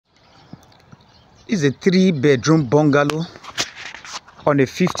This is a 3-bedroom bungalow on a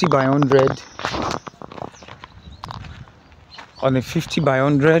 50 by 100. On a 50 by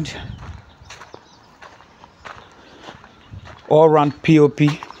 100. All round POP.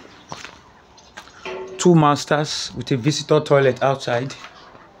 2 masters with a visitor toilet outside.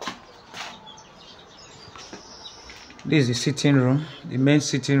 This is the sitting room, the main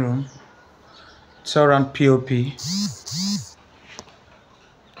sitting room. It's all around POP.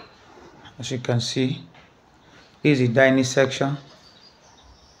 As you can see, this is the dining section.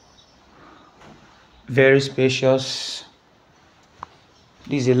 Very spacious.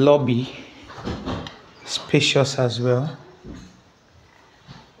 This is a lobby. Spacious as well.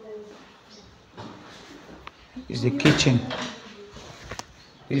 This is the kitchen.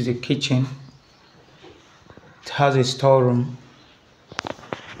 This is the kitchen. It has a storeroom.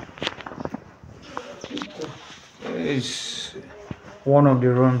 It's one of the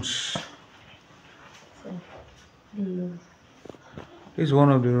rooms. This is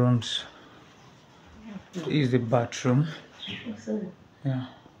one of the rooms. This is the bathroom. Yeah.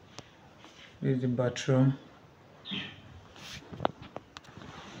 This is the bathroom.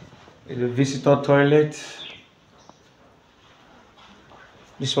 This is the visitor toilet.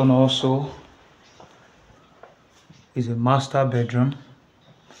 This one also is a master bedroom.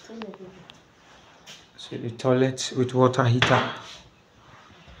 So the toilet with water heater.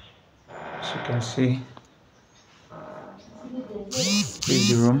 As you can see, this is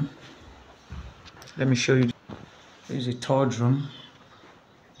the room. Let me show you. This is the third room.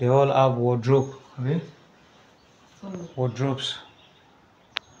 They all have wardrobe. Okay? Wardrobes.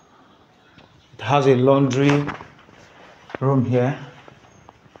 It has a laundry room here.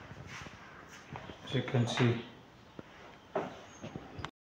 As you can see.